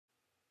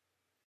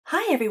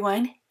Hi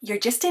everyone, you're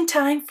just in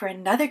time for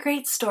another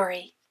great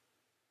story.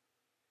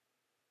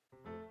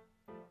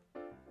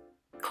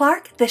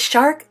 Clark the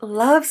Shark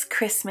Loves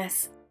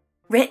Christmas,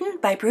 written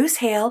by Bruce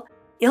Hale,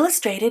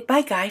 illustrated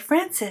by Guy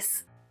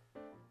Francis.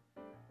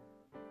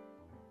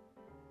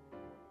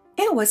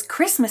 It was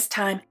Christmas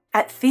time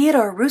at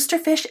Theodore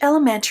Roosterfish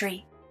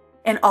Elementary,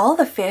 and all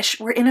the fish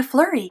were in a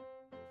flurry,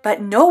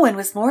 but no one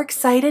was more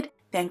excited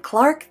than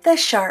Clark the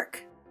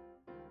Shark.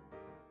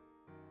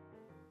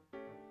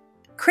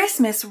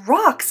 "Christmas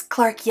rocks!"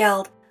 Clark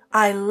yelled.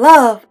 "I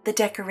love the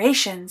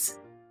decorations."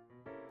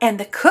 "And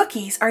the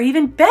cookies are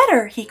even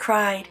better!" he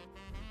cried.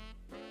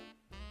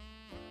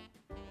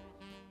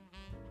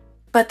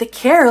 "But the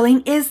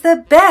caroling is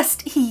the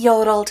best!" he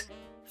yodeled.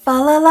 "Fa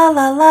la la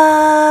la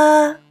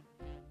la!"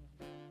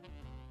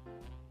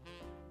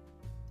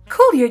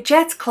 "Cool your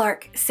jets,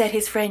 Clark," said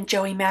his friend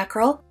Joey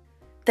Mackerel.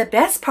 "The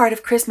best part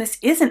of Christmas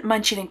isn't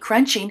munching and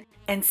crunching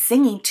and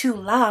singing too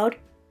loud."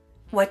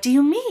 "What do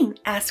you mean?"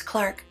 asked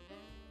Clark.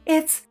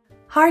 "It's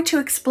hard to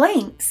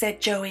explain," said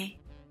Joey.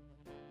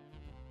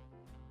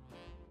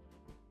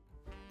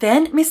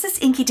 Then Mrs.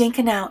 Inkydink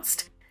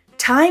announced,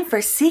 "Time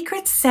for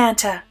Secret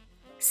Santa."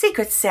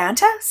 "Secret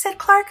Santa?" said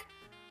Clark.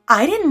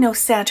 "I didn't know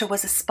Santa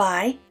was a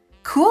spy.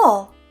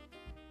 Cool."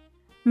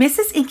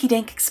 Mrs.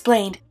 Inkydink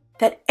explained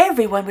that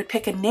everyone would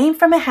pick a name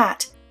from a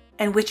hat,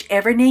 and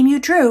whichever name you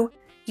drew,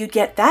 you'd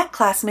get that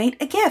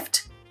classmate a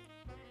gift.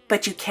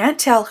 "But you can't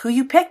tell who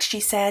you picked,"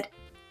 she said.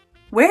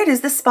 "Where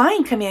does the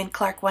spying come in?"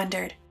 Clark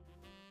wondered.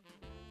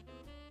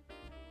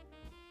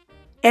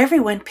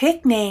 Everyone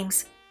picked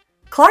names.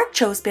 Clark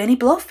chose Benny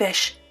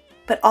Blowfish,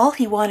 but all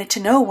he wanted to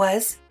know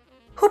was,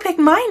 "Who picked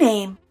my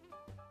name?"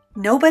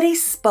 Nobody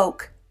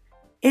spoke.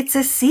 "It's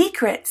a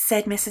secret,"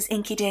 said Mrs.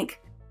 Inkydink.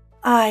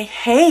 "I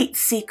hate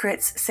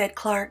secrets," said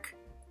Clark.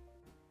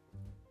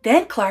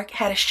 Then Clark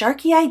had a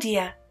sharky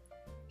idea.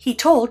 He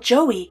told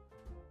Joey,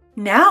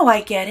 "Now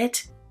I get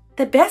it.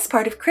 The best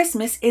part of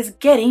Christmas is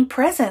getting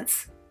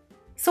presents.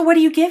 So what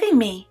are you giving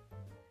me?"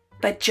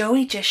 But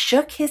Joey just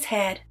shook his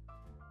head.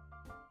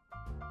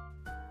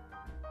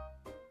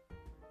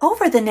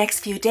 Over the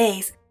next few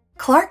days,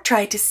 Clark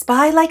tried to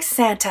spy like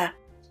Santa.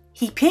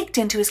 He peeked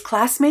into his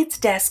classmates'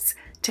 desks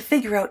to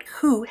figure out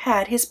who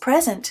had his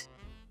present.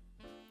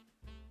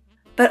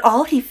 But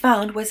all he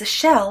found was a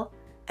shell,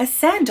 a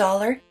sand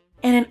dollar,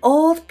 and an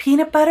old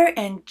peanut butter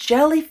and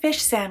jellyfish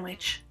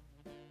sandwich.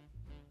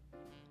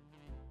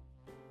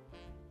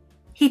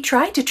 He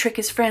tried to trick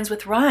his friends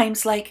with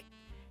rhymes like,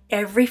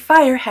 "Every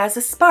fire has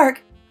a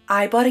spark,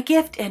 I bought a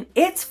gift and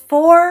it's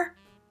for..."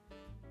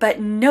 But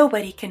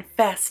nobody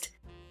confessed.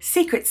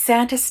 Secret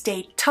Santa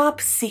stayed top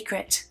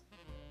secret.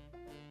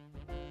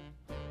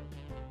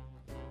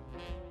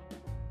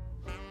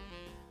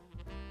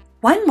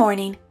 One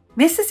morning,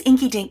 Mrs.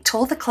 Inkydink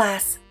told the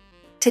class,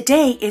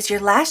 "Today is your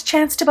last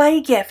chance to buy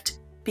a gift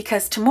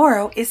because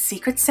tomorrow is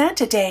Secret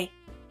Santa Day."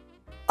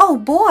 "Oh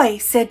boy,"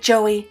 said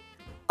Joey.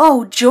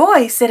 "Oh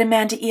joy," said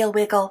Amanda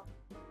Eelwiggle.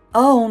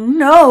 "Oh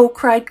no,"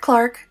 cried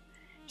Clark.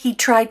 He'd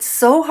tried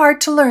so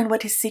hard to learn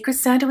what his Secret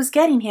Santa was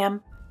getting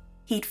him,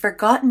 he'd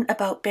forgotten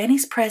about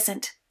Benny's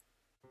present.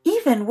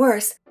 Even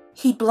worse,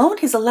 he'd blown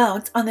his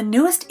allowance on the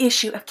newest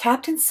issue of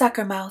Captain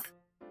Suckermouth.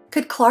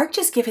 Could Clark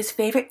just give his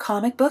favorite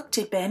comic book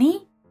to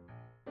Benny?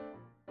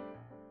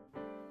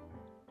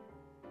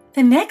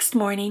 The next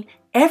morning,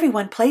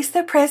 everyone placed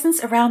their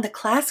presents around the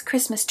class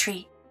Christmas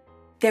tree.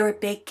 There were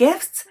big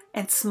gifts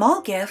and small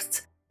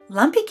gifts,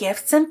 lumpy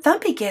gifts and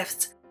thumpy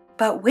gifts,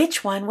 but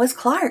which one was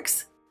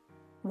Clark's?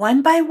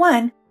 One by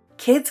one,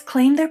 kids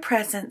claimed their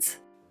presents.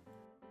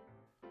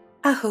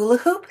 "A hula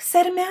hoop?"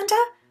 said Amanda.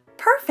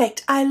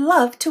 "Perfect, I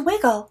love to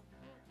wiggle."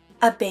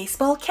 "A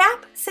baseball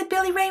cap?" said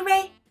Billy Ray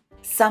Ray.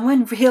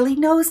 "Someone really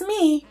knows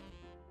me."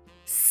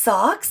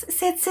 "Socks?"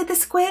 said Sid the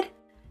Squid.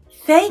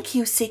 "Thank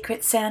you,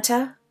 Secret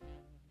Santa."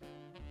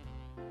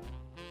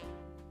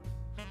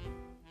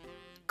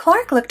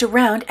 Clark looked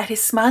around at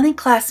his smiling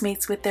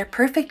classmates with their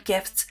perfect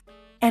gifts,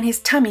 and his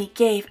tummy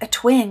gave a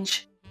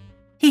twinge.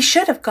 He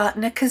should have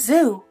gotten a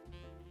kazoo.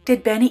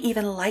 Did Benny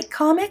even like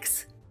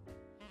comics?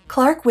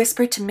 Clark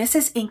whispered to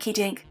Mrs.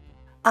 Inkydink,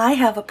 "I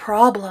have a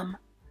problem."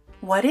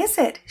 "What is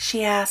it?"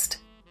 she asked.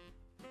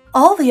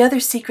 "All the other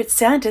Secret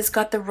Santas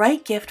got the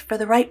right gift for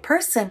the right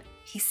person,"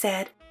 he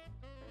said.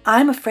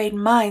 "I'm afraid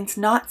mine's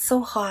not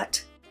so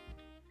hot."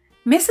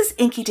 Mrs.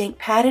 Inkydink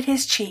patted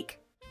his cheek.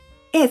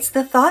 "It's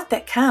the thought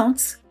that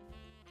counts."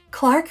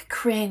 Clark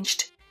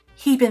cringed.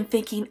 He'd been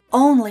thinking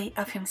only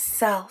of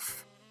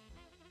himself.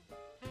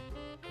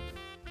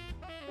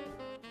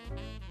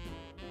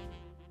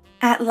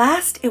 At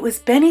last it was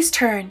Benny's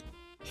turn.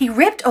 He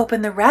ripped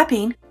open the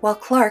wrapping while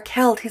Clark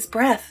held his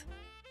breath.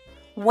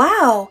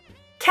 "Wow!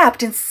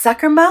 Captain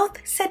Suckermouth?"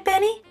 said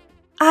Benny.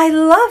 "I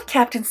love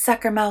Captain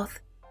Suckermouth.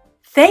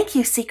 Thank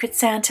you, Secret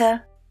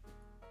Santa."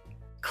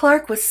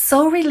 Clark was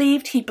so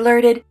relieved he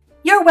blurted,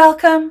 "You're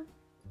welcome."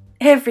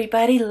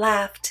 Everybody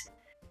laughed.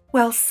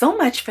 "Well, so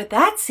much for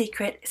that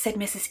secret," said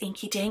Mrs.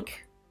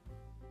 Inkydink.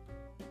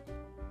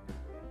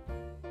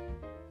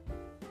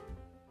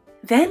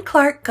 Then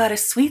Clark got a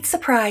sweet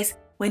surprise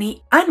when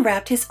he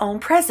unwrapped his own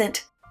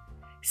present.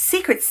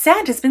 "Secret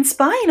Santa's been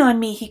spying on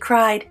me," he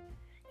cried.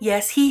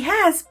 "Yes, he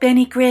has,"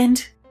 Benny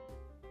grinned.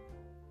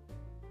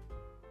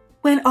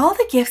 When all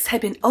the gifts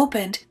had been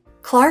opened,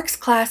 Clark's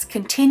class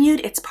continued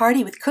its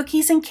party with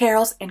cookies and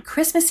carols and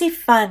Christmassy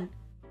fun.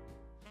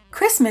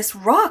 "Christmas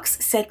rocks,"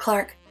 said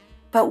Clark.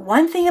 "But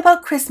one thing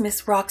about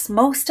Christmas rocks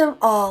most of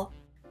all."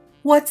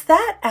 "What's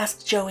that?"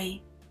 asked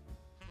Joey.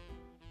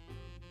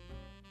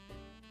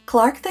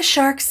 Clark the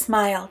Shark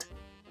smiled.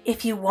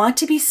 "If you want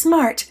to be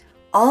smart,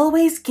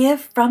 always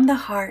give from the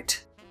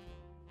heart."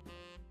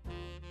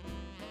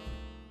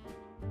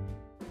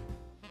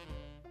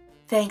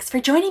 Thanks for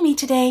joining me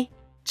today.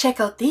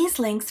 Check out these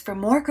links for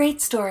more great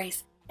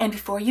stories. And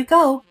before you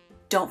go,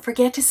 don't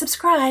forget to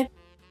subscribe